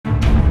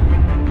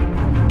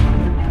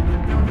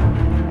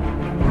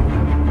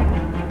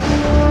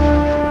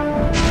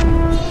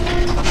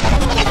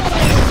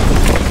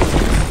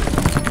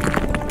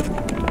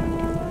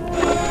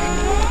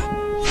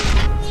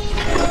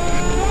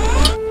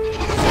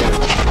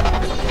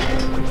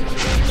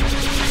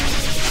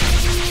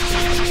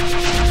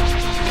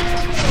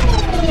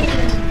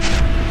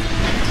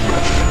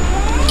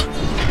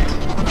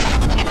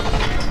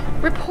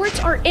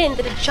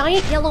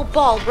giant yellow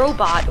ball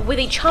robot with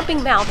a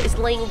chomping mouth is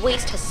laying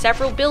waste to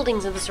several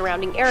buildings in the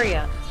surrounding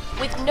area,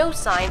 with no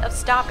sign of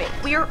stopping.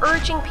 We are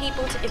urging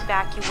people to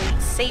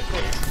evacuate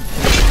safely.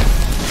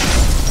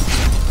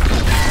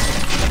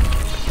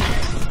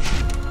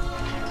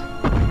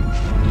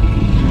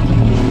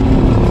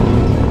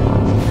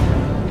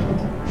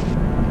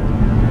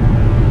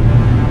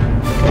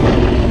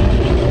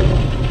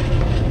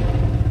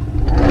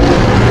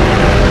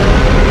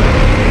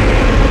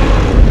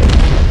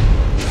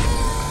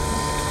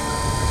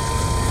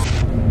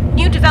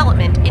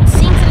 Development, it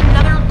seems that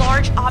another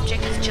large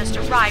object has just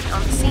arrived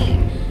on the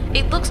scene.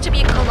 It looks to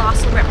be a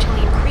colossal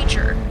reptilian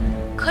creature.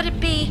 Could it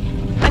be?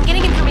 I'm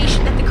getting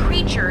information that the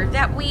creature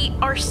that we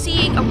are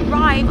seeing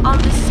arrive on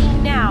the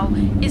scene now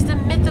is the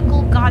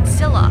mythical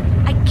Godzilla.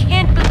 I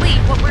can't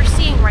believe what we're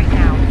seeing right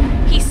now.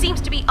 He seems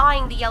to be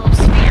eyeing the yellow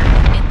sphere.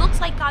 It looks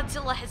like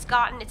Godzilla has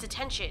gotten its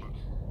attention.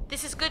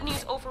 This is good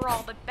news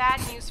overall, but bad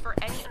news for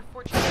any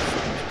unfortunate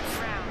souls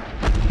around.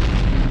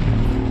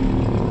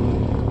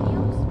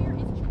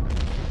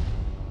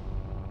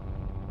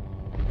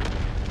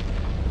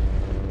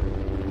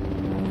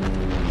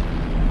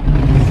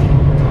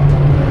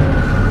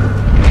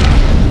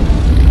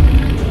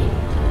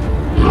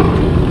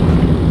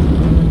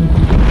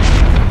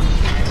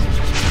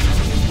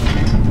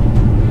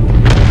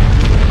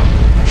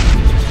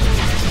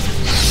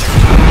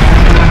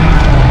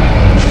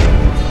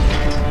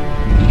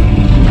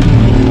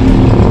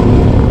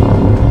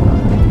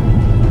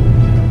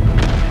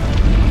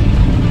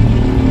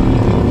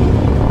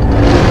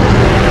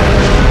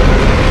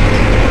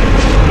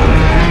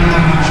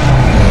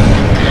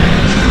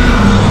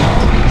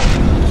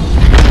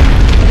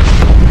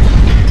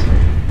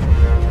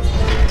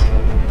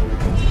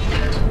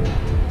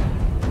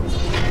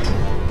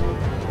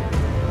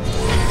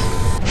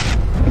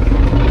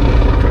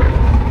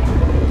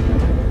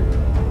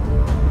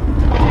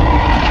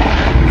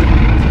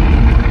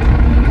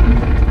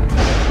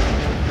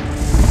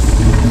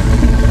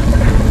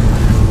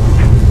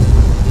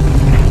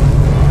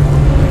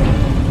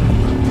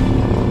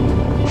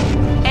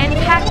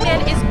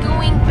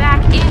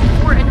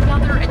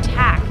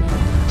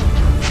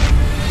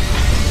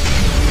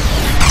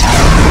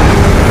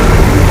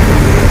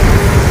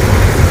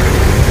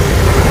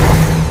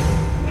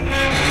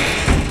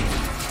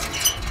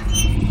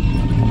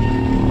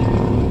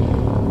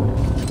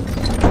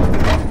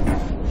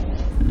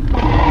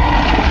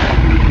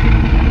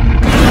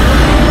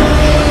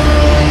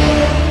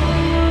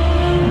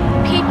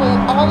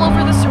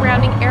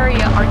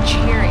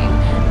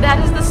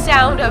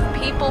 Of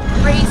people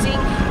praising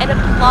and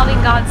applauding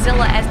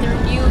Godzilla as their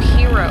new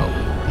hero.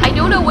 I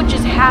don't know what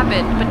just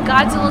happened, but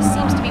Godzilla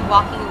seems to be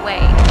walking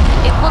away.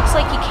 It looks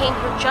like he came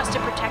here just to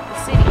protect the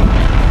city.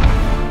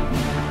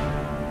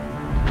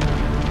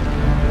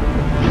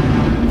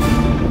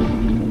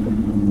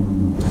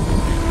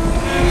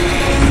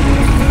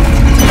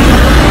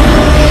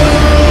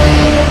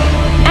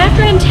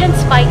 After an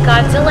intense fight,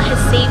 Godzilla has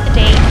saved the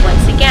day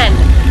once again.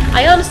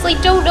 I honestly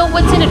don't know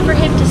what's in it for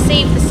him to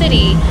save the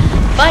city,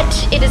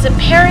 but it is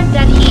apparent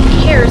that he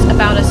cares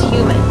about us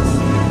humans.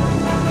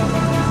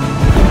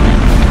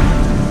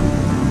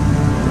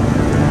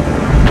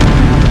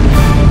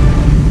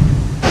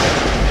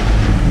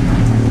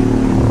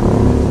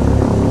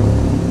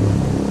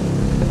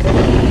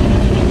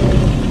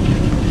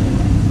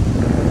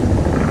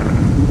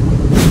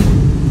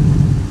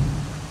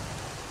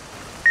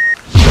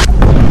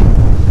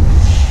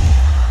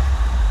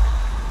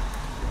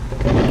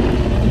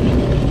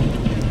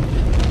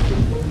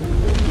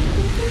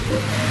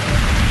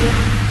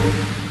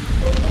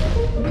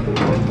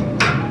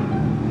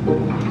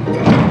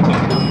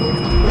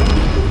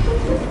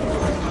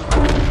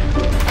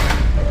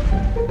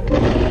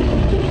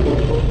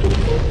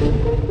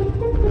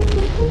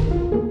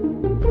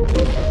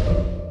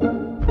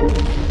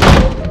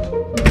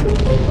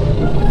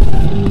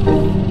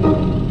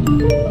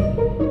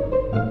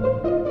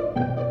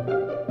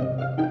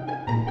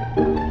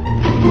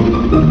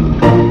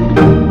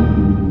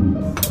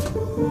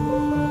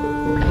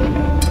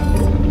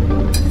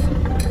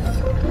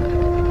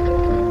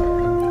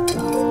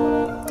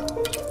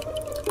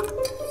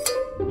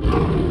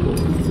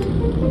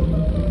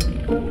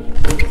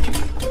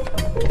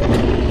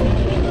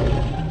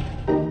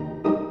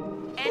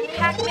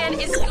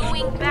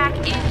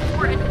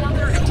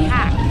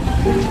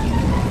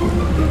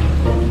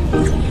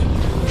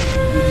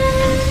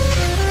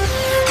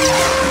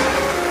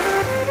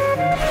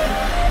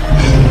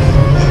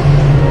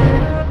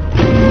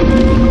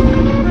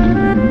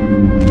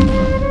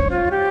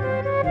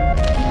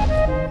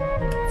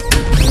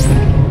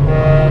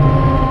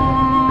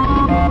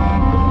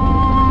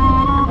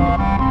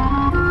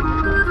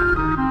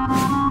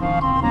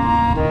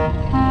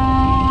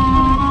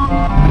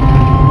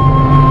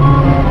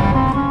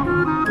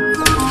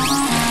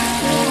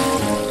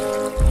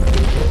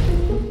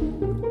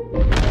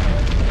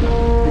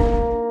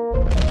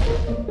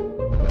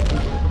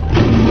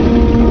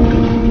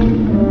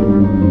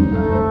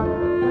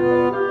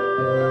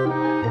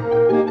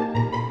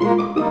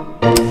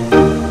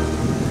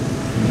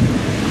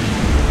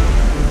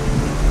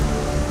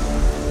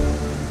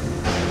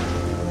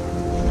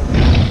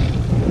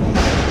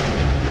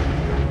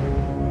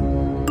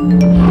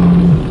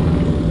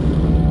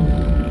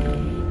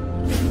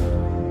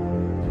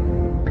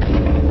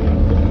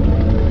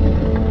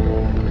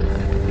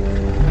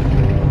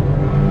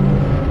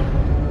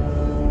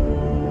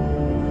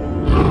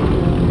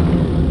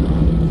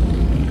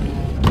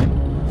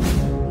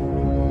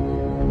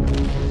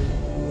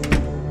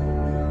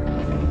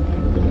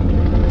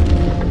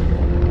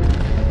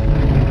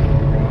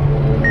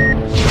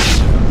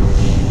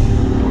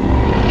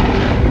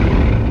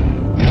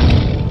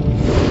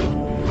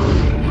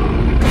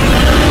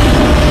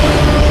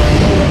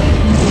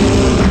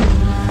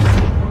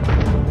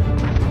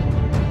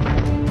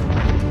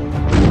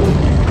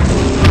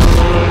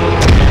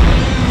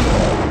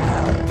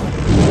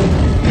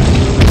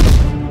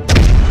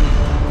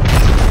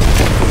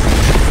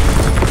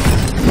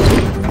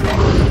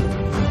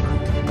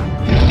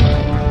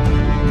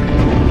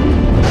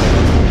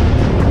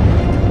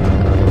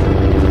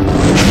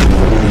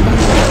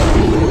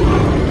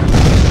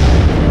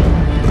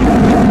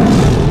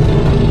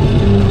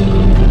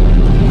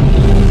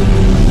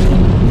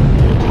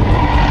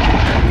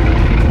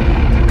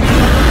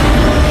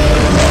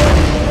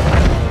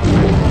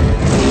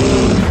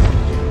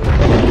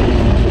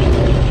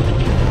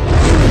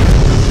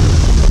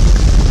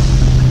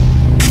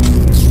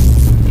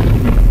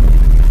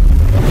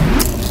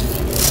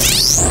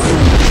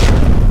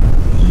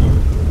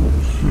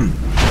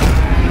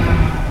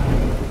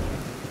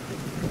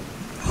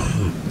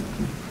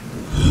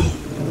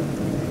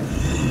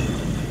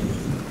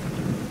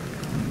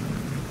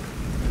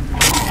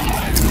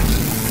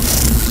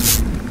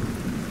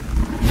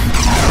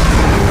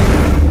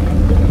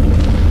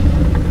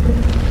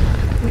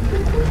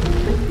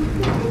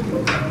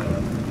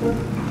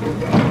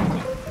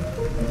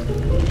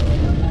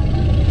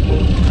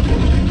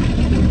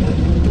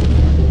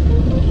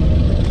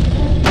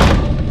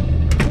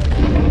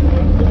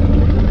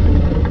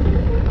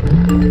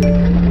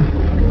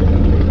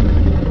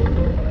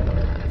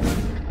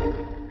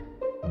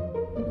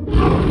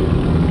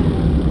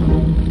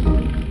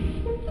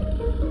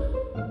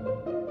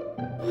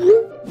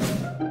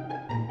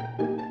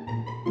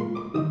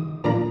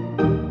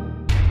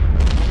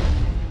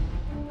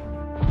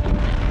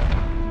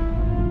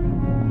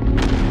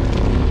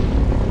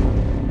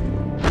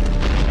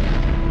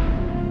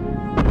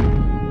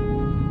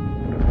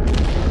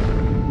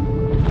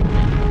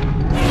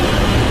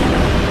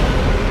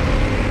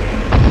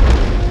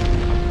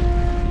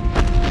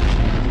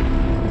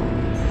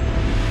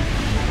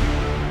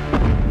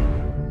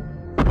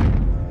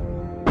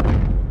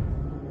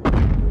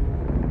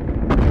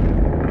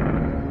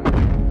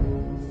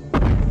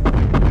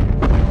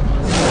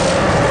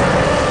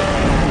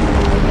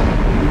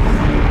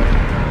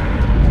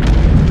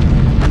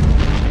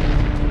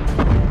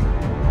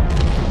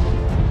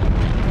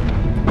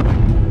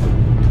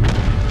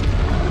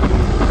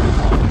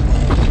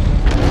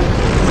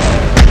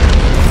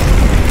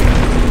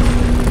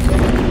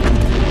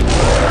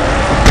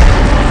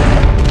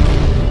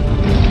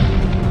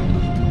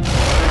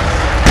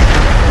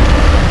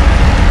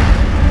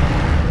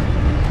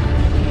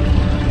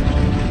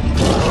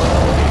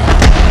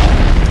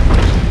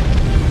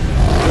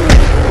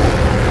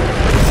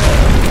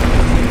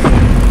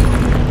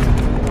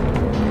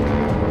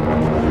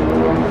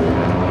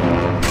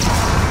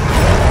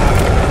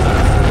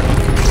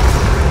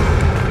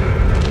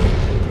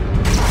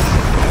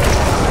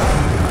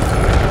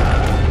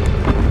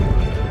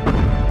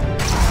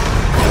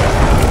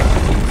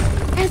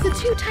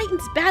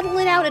 battle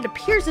it out, it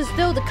appears as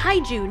though the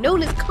kaiju,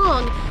 known as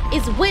Kong,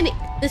 is winning.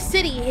 The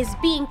city is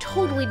being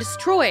totally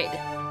destroyed.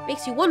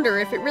 Makes you wonder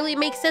if it really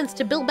makes sense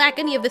to build back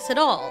any of this at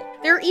all.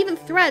 There are even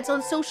threads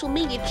on social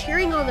media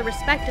cheering on the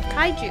respective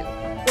kaiju,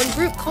 one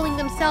group calling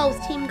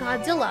themselves Team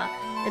Godzilla,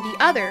 and the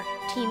other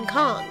Team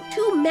Kong.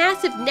 Two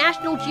massive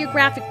National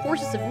Geographic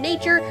forces of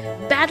nature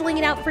battling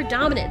it out for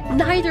dominance,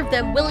 neither of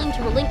them willing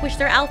to relinquish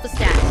their alpha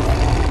status.